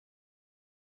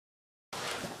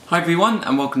Hi everyone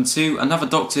and welcome to another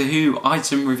Doctor Who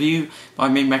item review by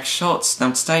me, Maxi-Bust.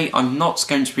 Now today I'm not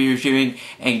going to be reviewing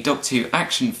a Doctor Who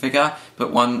action figure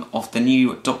but one of the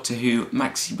new Doctor Who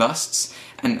Maxi-Busts,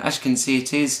 and as you can see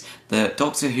it is the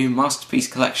Doctor Who Masterpiece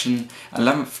Collection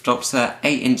 11th Doctor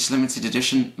 8-inch limited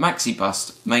edition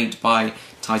Maxi-Bust made by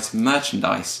Titan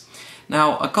Merchandise.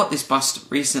 Now I got this bust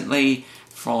recently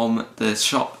from the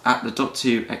shop at the Doctor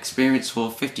Who Experience for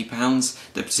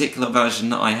 £50. The particular version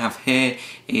that I have here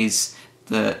is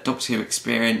the Doctor Who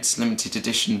Experience limited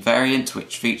edition variant,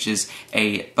 which features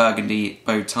a burgundy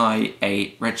bow tie,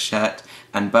 a red shirt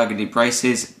and burgundy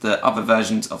braces. The other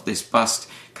versions of this bust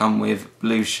come with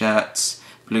blue shirts,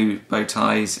 blue bow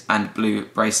ties and blue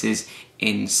braces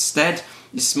instead.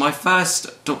 This is my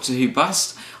first Doctor Who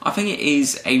bust. I think it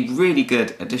is a really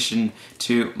good addition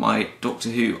to my Doctor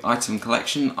Who item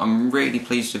collection. I'm really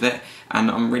pleased with it and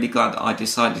I'm really glad that I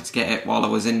decided to get it while I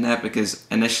was in there, because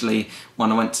initially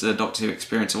when I went to the Doctor Who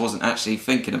Experience I wasn't actually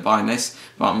thinking of buying this,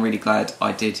 but I'm really glad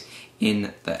I did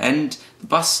in the end. The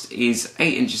bust is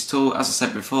 8 inches tall, as I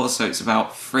said before, so it's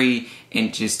about 3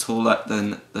 inches taller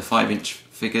than the 5-inch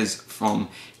figures from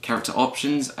Character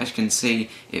Options. As you can see,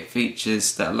 it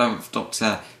features the 11th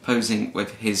Doctor posing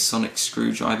with his sonic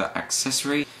screwdriver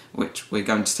accessory, which we're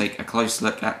going to take a close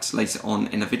look at later on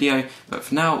in the video, but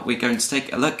for now we're going to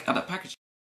take a look at the packaging.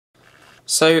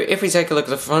 So if we take a look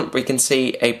at the front, we can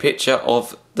see a picture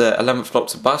of the 11th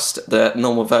Doctor bust, the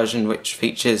normal version, which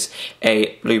features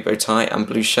a blue bow tie and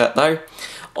blue shirt though.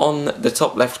 On the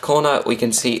top left corner we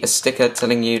can see a sticker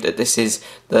telling you that this is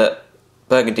the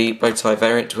burgundy bow tie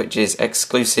variant, which is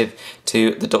exclusive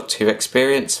to the Doctor Who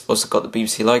Experience. Also got the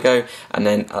BBC logo, and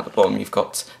then at the bottom you've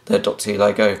got the Doctor Who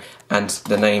logo and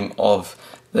the name of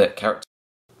the character.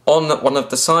 On one of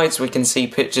the sides we can see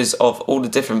pictures of all the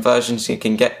different versions you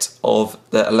can get of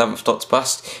the 11th Doctor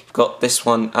bust. You've got this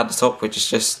one at the top, which is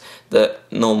just the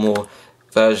normal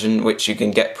version, which you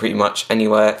can get pretty much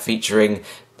anywhere, featuring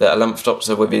the 11th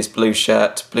Doctor with his blue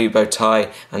shirt, blue bow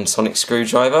tie and sonic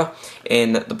screwdriver.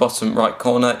 In the bottom right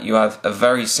corner you have a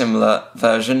very similar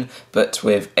version but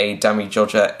with a dummy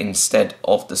Dodger instead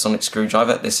of the sonic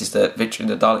screwdriver. This is the Victory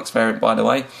of the Daleks variant, by the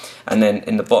way. And then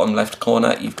in the bottom left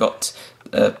corner you've got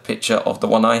a picture of the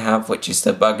one I have, which is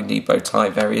the burgundy bow tie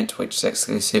variant, which is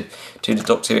exclusive to the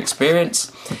Doctor Who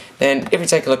Experience. Then if we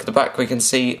take a look at the back we can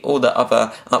see all the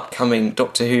other upcoming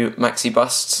Doctor Who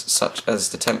Maxi-Busts, such as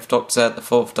the 10th Doctor, the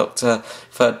 4th Doctor,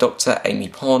 3rd Doctor, Amy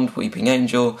Pond, Weeping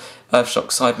Angel, Earthshock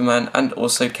Cyberman and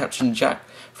also Captain Jack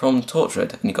from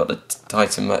Torchwood, and you've got the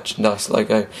Titan Merchandise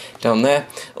logo down there.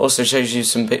 Also shows you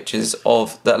some pictures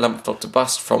of the 11th Doctor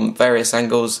bust from various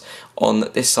angles on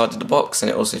this side of the box, and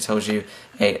it also tells you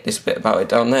a little bit about it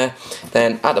down there.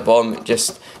 Then at the bottom it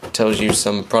just tells you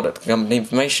some product and company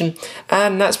information,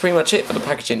 and that's pretty much it for the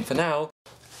packaging for now.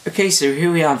 Okay, so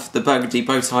here we have the burgundy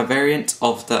bow tie variant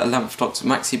of the 11th Doctor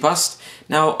Maxi-Bust.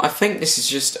 Now I think this is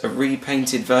just a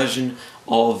repainted version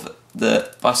of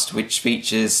the bust, which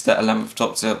features the 11th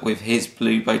Doctor with his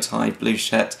blue bow tie, blue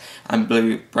shirt and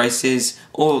blue braces.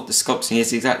 All the sculpting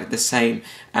is exactly the same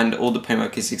and all the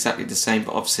paintwork is exactly the same,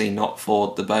 but obviously not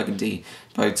for the burgundy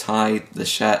bow tie, the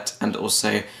shirt and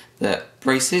also the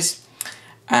braces.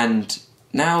 And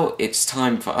now it's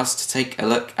time for us to take a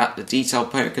look at the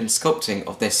detailed paintwork and sculpting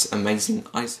of this amazing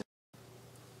item.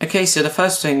 Okay, so the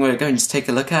first thing we're going to take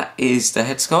a look at is the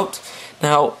head sculpt.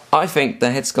 Now, I think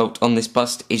the head sculpt on this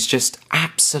bust is just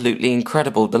absolutely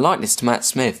incredible. The likeness to Matt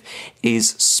Smith is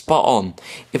spot on.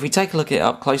 If we take a look at it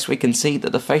up close, we can see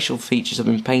that the facial features have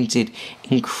been painted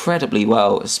incredibly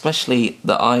well, especially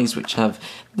the eyes, which have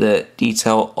the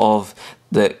detail of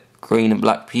the green and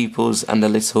black pupils and the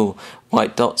little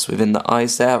white dots within the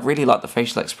eyes there. I really like the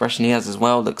facial expression he has as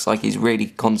well. Looks like he's really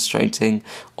concentrating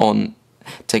on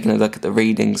taking a look at the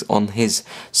readings on his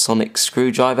sonic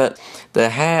screwdriver. The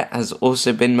hair has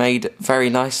also been made very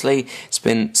nicely. It's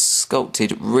been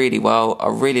sculpted really well. I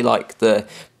really like the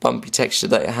bumpy texture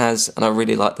that it has, and I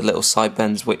really like the little side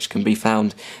bends which can be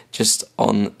found just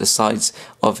on the sides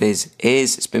of his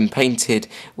ears. It's been painted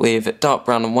with dark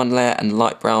brown on one layer and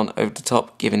light brown over the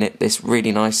top, giving it this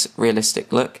really nice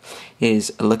realistic look.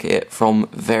 Here's a look at it from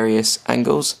various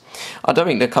angles. I don't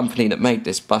think the company that made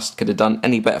this bust could have done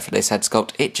any better for this head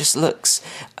sculpt. It just looks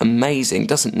amazing,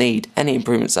 doesn't need any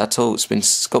improvements at all. It's been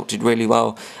sculpted really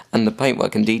well and the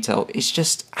paintwork and detail is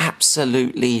just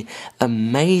absolutely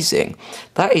amazing.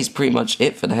 That is pretty much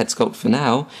it for the head sculpt for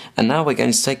now, and now we're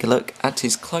going to take a look at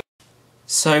his clothes.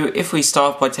 So if we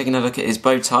start by taking a look at his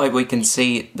bow tie, we can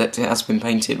see that it has been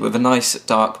painted with a nice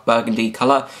dark burgundy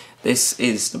colour. This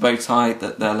is the bow tie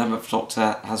that the 11th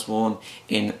Doctor has worn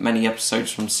in many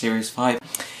episodes from Series 5.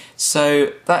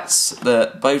 So that's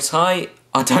the bow tie.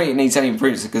 I don't think it needs any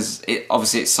improvements because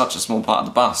obviously it's such a small part of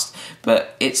the bust,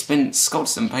 but it's been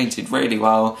sculpted and painted really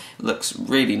well. It looks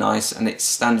really nice and it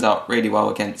stands out really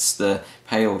well against the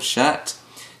pale shirt.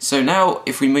 So now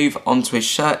if we move on to his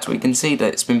shirt, we can see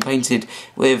that it's been painted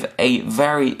with a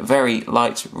very, very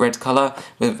light red colour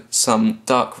with some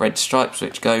dark red stripes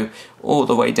which go all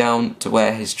the way down to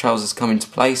where his trousers come into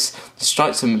place. The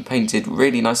stripes have been painted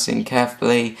really nicely and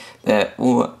carefully. They're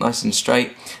all nice and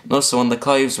straight. And also on the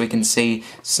clothes we can see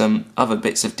some other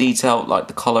bits of detail like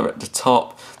the collar at the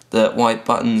top, the white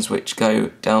buttons which go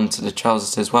down to the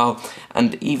trousers as well,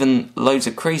 and even loads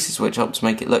of creases which help to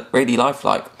make it look really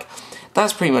lifelike.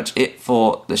 That's pretty much it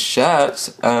for the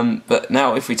shirt, but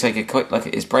now if we take a quick look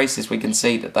at his braces, we can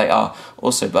see that they are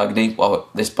also burgundy. Well,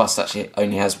 this bust actually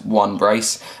only has one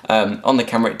brace. On the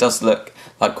camera it does look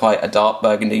like quite a dark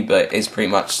burgundy, but it is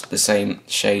pretty much the same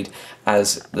shade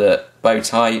as the bow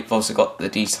tie. You've also got the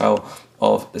detail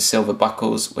of the silver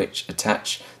buckles which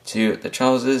attach to the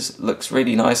trousers. Looks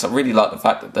really nice. I really like the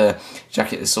fact that the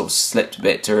jacket is sort of slipped a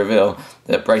bit to reveal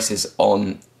the braces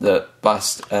on the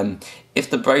bust. If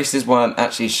the braces weren't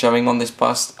actually showing on this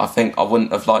bust, I think I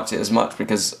wouldn't have liked it as much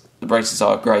because the braces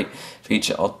are a great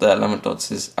feature of the 11th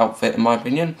Doctor's outfit in my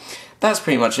opinion. That's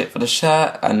pretty much it for the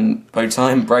shirt and bow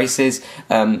tie and braces.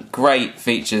 Great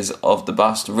features of the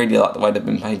bust. I really like the way they've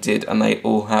been painted and they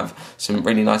all have some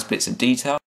really nice bits of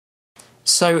detail.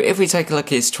 So if we take a look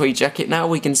at his tweed jacket now,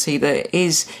 we can see that it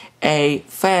is a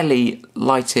fairly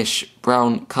lightish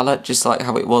brown colour, just like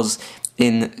how it was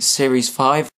in Series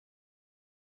 5.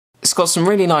 It's got some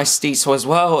really nice detail as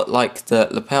well, like the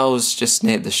lapels just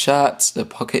near the shirt, the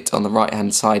pocket on the right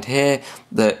hand side here,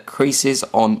 the creases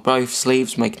on both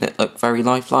sleeves making it look very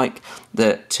lifelike,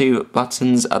 the two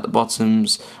buttons at the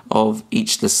bottoms of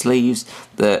each of the sleeves,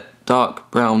 the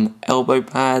dark brown elbow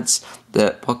pads,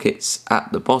 the pockets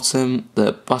at the bottom,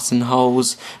 the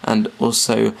buttonholes, and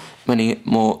also many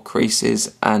more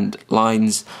creases and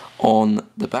lines on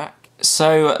the back.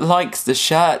 So, like the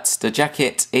shirt, the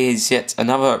jacket is yet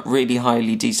another really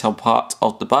highly detailed part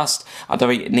of the bust. I don't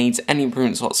think it needs any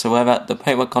improvements whatsoever. The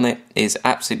paintwork on it is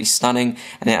absolutely stunning,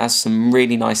 and it has some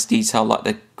really nice detail like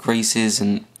the creases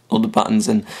and all the buttons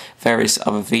and various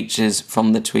other features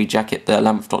from the tweed jacket the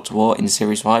 11th Doctor wore in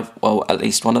Series 5, well, at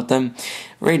least one of them.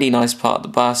 Really nice part of the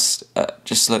bust,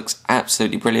 just looks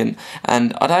absolutely brilliant,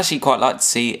 and I'd actually quite like to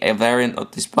see a variant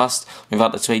of this bust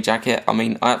without the tweed jacket. I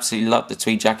mean, I absolutely love the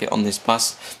tweed jacket on this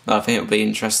bust, but I think it would be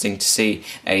interesting to see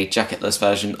a jacketless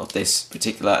version of this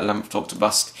particular 11th Doctor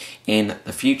bust in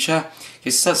the future.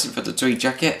 So that's it for the tweed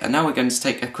jacket, and now we're going to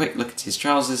take a quick look at his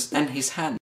trousers and his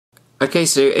hand. Okay,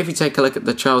 so if you take a look at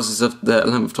the trousers of the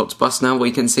 11th Doctor bust now, we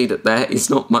can see that there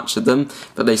is not much of them,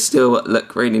 but they still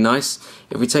look really nice.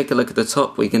 If we take a look at the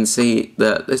top, we can see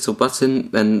the little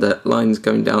button, then the lines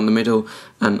going down the middle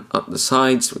and up the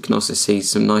sides. We can also see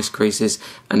some nice creases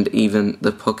and even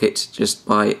the pocket just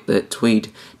by the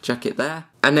tweed jacket there.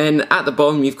 And then at the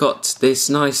bottom you've got this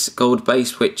nice gold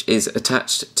base which is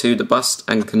attached to the bust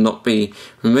and cannot be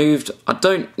removed. I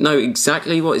don't know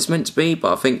exactly what it's meant to be,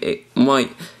 but I think it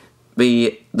might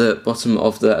be the bottom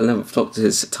of the 11th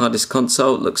Doctor's TARDIS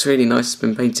console. It looks really nice. It's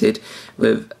been painted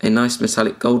with a nice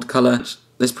metallic gold colour.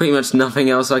 There's pretty much nothing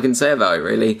else I can say about it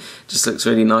really. Just looks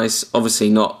really nice. Obviously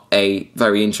not a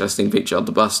very interesting feature of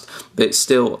the bust, but it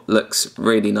still looks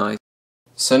really nice.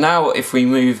 So now if we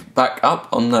move back up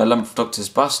on the 11th Doctor's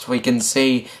bust, we can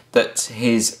see that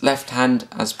his left hand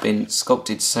has been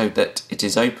sculpted so that it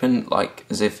is open, like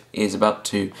as if he is about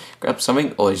to grab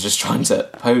something or he's just trying to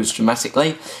pose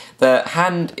dramatically. The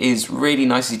hand is really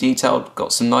nicely detailed,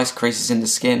 got some nice creases in the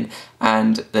skin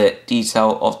and the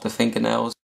detail of the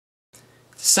fingernails. The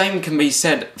same can be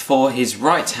said for his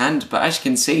right hand, but as you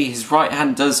can see his right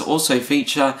hand does also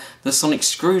feature the sonic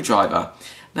screwdriver.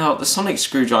 Now, the sonic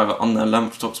screwdriver on the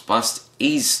 11th Doctor bust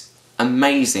is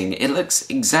amazing. It looks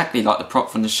exactly like the prop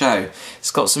from the show.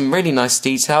 It's got some really nice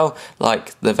detail,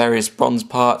 like the various bronze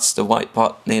parts, the white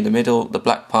part near the middle, the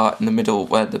black part in the middle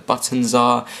where the buttons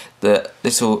are, the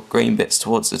little green bits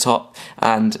towards the top,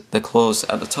 and the claws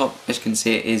at the top. As you can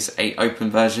see, it is an open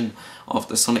version of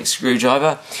the sonic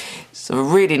screwdriver. It's a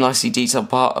really nicely detailed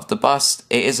part of the bust.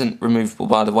 It isn't removable,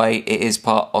 by the way. It is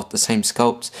part of the same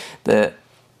sculpt. The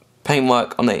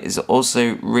Paintwork on it is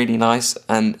also really nice,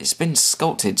 and it's been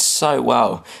sculpted so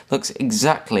well. Looks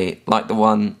exactly like the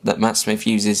one that Matt Smith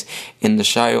uses in the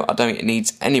show. I don't think it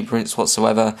needs any improvements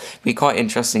whatsoever. It'd be quite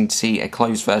interesting to see a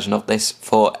closed version of this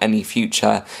for any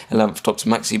future 11th Doctor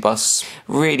Maxi-Busts.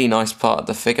 Really nice part of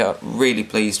the figure, really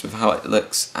pleased with how it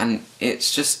looks, and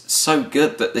it's just so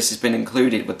good that this has been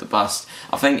included with the bust.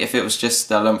 I think if it was just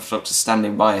the 11th Doctor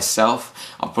standing by himself,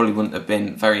 I probably wouldn't have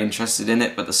been very interested in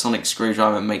it, but the sonic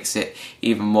screwdriver makes it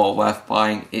even more worth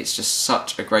buying. It's just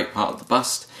such a great part of the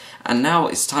bust. And now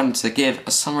it's time to give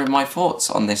a summary of my thoughts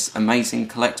on this amazing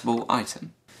collectible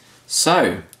item.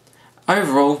 So,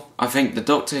 overall, I think the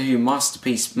Doctor Who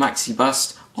Masterpiece Maxi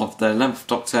Bust of the 11th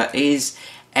Doctor is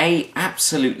a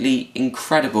absolutely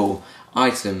incredible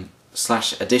item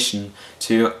 / addition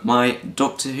to my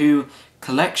Doctor Who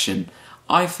collection.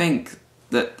 I think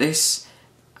that this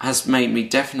has made me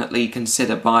definitely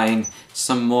consider buying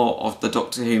some more of the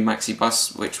Doctor Who Maxi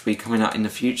Busts, which will be coming out in the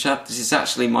future. This is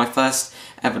actually my first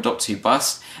ever Doctor Who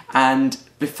bust, and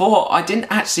before I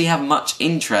didn't actually have much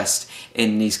interest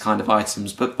in these kind of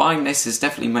items, but buying this has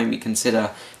definitely made me consider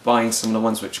buying some of the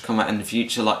ones which will come out in the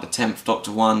future, like the 10th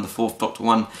Doctor one, the 4th Doctor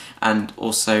one, and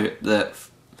also the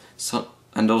Earthshock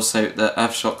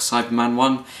Cyberman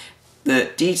one.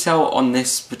 The detail on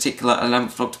this particular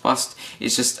 11th Doctor bust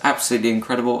is just absolutely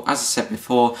incredible. As I said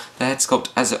before, the head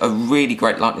sculpt has a really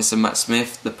great likeness of Matt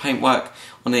Smith. The paintwork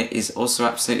on it is also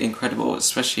absolutely incredible,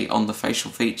 especially on the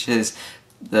facial features,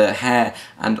 the hair,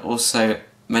 and also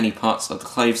many parts of the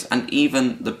clothes, and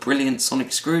even the brilliant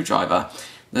sonic screwdriver.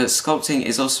 The sculpting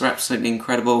is also absolutely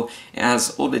incredible. It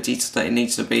has all the details that it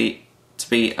needs to be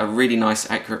a really nice,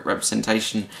 accurate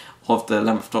representation of the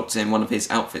 11th Doctor in one of his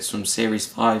outfits from Series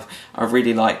 5. I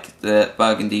really like the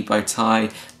burgundy bow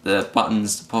tie, the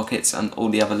buttons, the pockets, and all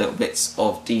the other little bits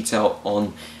of detail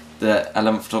on the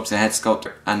 11th Doctor head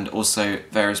sculpt, and also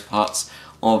various parts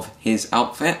of his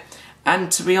outfit.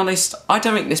 And to be honest, I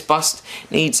don't think this bust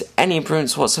needs any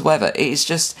improvements whatsoever. It is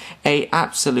just a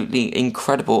absolutely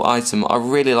incredible item. I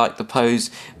really like the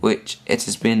pose which it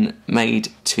has been made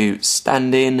to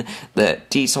stand in. The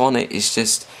detail on it is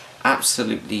just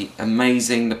absolutely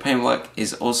amazing. The paintwork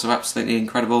is also absolutely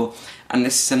incredible, and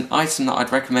this is an item that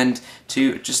I'd recommend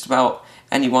to just about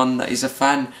anyone that is a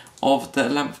fan of the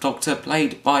 11th Doctor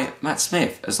played by Matt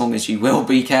Smith, as long as you will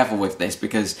be careful with this,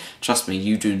 because trust me,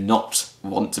 you do not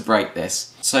want to break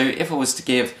this. So if I was to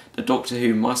give the Doctor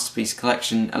Who Masterpiece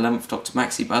Collection 11th Doctor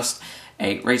Maxi Bust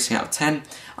a rating out of 10,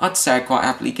 I'd say I'd quite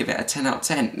happily give it a 10 out of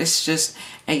 10. This is just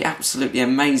a absolutely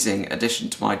amazing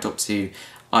addition to my Doctor Who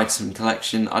item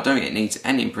collection. I don't think it needs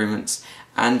any improvements,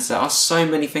 and there are so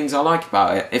many things I like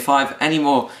about it. If I have any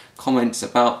more comments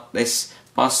about this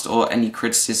bust or any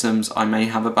criticisms I may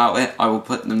have about it, I will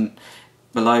put them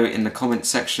below in the comment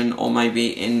section, or maybe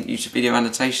in YouTube video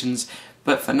annotations.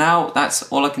 But for now, that's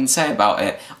all I can say about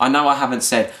it. I know I haven't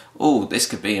said, oh, this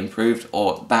could be improved,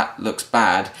 or that looks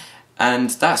bad, and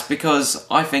that's because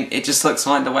I think it just looks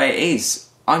fine the way it is.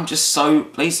 I'm just so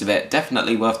pleased with it.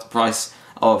 Definitely worth the price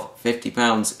of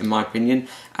 £50 in my opinion,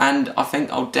 and I think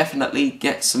I'll definitely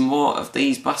get some more of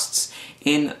these busts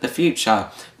in the future.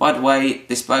 By the way,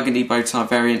 this burgundy bow tie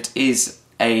variant is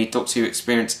a Doctor Who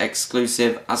Experience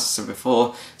exclusive, as I said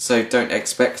before, so don't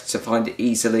expect to find it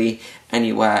easily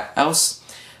anywhere else.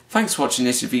 Thanks for watching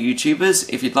this review, YouTubers.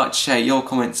 If you'd like to share your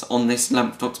comments on this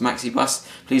 11th Doctor Maxi Bust,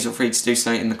 please feel free to do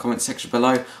so in the comment section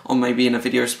below, or maybe in a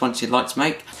video response you'd like to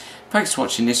make. Thanks for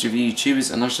watching this review,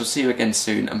 YouTubers, and I shall see you again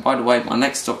soon. And by the way, my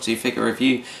next Doctor Who figure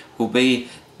review will be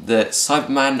the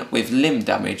Cyberman with limb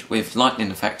damage with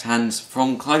lightning effect hands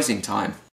from Closing Time.